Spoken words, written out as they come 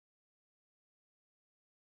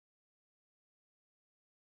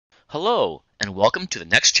Hello, and welcome to the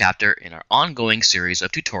next chapter in our ongoing series of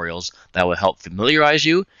tutorials that will help familiarize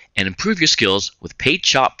you and improve your skills with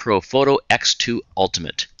PaintShop Pro Photo X2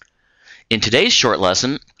 Ultimate. In today's short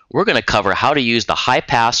lesson, we're going to cover how to use the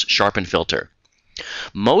high-pass sharpen filter.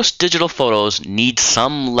 Most digital photos need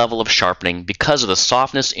some level of sharpening because of the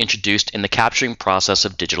softness introduced in the capturing process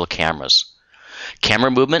of digital cameras. Camera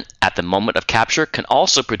movement at the moment of capture can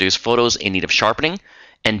also produce photos in need of sharpening,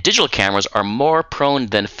 and digital cameras are more prone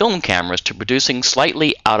than film cameras to producing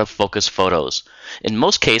slightly out of focus photos. In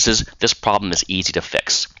most cases, this problem is easy to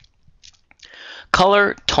fix.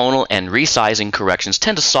 Color, tonal, and resizing corrections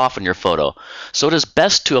tend to soften your photo, so it is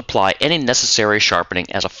best to apply any necessary sharpening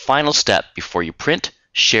as a final step before you print,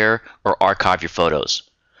 share, or archive your photos.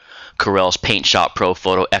 Corel's PaintShop Pro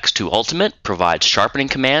Photo X2 Ultimate provides sharpening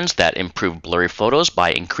commands that improve blurry photos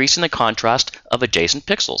by increasing the contrast of adjacent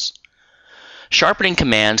pixels. Sharpening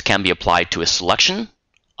commands can be applied to a selection,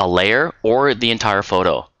 a layer, or the entire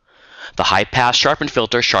photo. The high-pass sharpen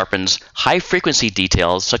filter sharpens high-frequency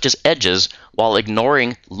details such as edges while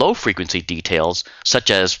ignoring low-frequency details such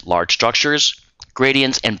as large structures,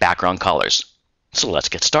 gradients, and background colors. So let's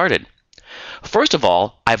get started. First of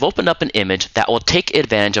all, I've opened up an image that will take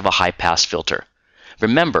advantage of a high-pass filter.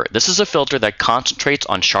 Remember, this is a filter that concentrates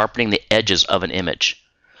on sharpening the edges of an image.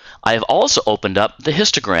 I have also opened up the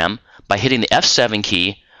histogram by hitting the F7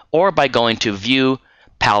 key or by going to View,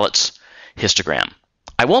 Palettes, Histogram.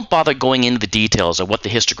 I won't bother going into the details of what the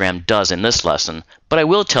histogram does in this lesson, but I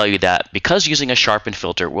will tell you that because using a sharpen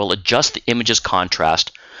filter will adjust the image's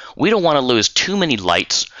contrast, we don't want to lose too many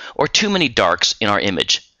lights or too many darks in our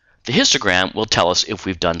image. The histogram will tell us if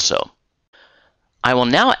we've done so. I will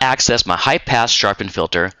now access my high-pass sharpen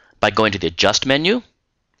filter by going to the Adjust menu,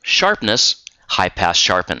 Sharpness, High-Pass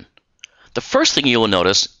Sharpen. The first thing you will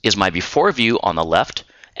notice is my before view on the left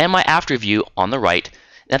and my after view on the right,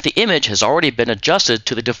 and that the image has already been adjusted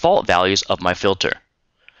to the default values of my filter.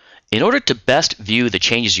 In order to best view the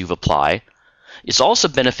changes you've applied, it's also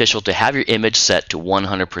beneficial to have your image set to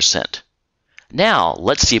 100%. Now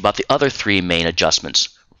let's see about the other three main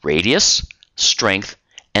adjustments: radius, strength,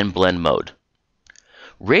 and blend mode.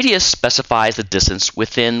 Radius specifies the distance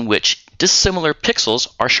within which dissimilar pixels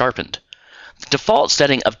are sharpened. The default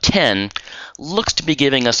setting of 10 looks to be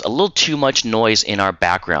giving us a little too much noise in our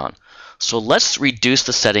background, so let's reduce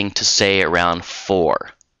the setting to say around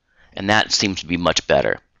 4, and that seems to be much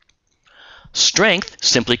better. Strength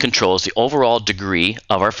simply controls the overall degree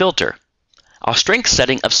of our filter. Our strength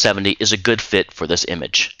setting of 70 is a good fit for this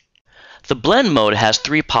image. The blend mode has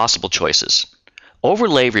three possible choices.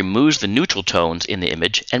 Overlay removes the neutral tones in the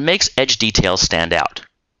image and makes edge details stand out.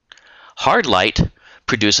 Hard light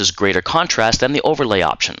produces greater contrast than the overlay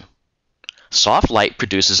option. Soft light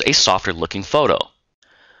produces a softer looking photo.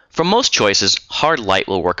 For most choices, hard light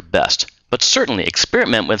will work best, but certainly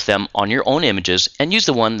experiment with them on your own images and use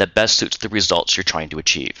the one that best suits the results you're trying to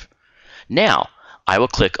achieve. Now, I will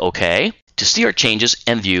click OK to see our changes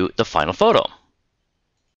and view the final photo.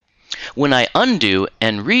 When I undo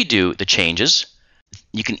and redo the changes,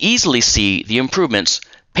 you can easily see the improvements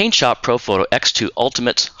PaintShop Pro Photo X2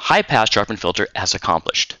 Ultimate's high-pass sharpen filter has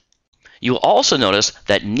accomplished. You will also notice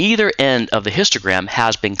that neither end of the histogram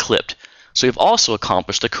has been clipped, so you've also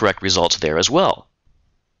accomplished the correct results there as well.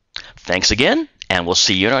 Thanks again, and we'll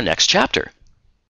see you in our next chapter.